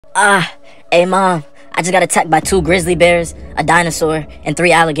Hey mom, I just got attacked by 2 grizzly bears, a dinosaur, and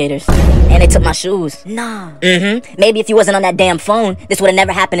 3 alligators. And they took my shoes. Nah. Maybe if you wasn't on that damn phone, this would've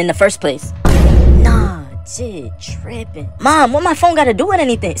never happened in the first place. Nah, shit, trippin'. Mom, what my phone gotta do with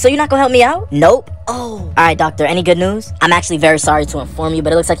anything? So you're not gonna help me out? Nope. Oh. Alright, doctor, any good news? I'm actually very sorry to inform you,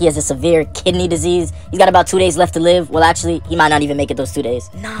 but it looks like he has a severe kidney disease. He's got about 2 days left to live. Well, actually, he might not even make it those 2 days.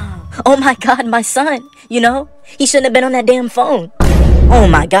 Nah. Oh my god, my son. You know, he shouldn't have been on that damn phone. Oh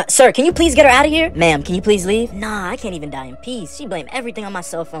my god. Sir, can you please get her out of here? Ma'am, can you please leave? Nah, I can't even die in peace. She blamed everything on my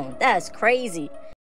cell phone. That's crazy.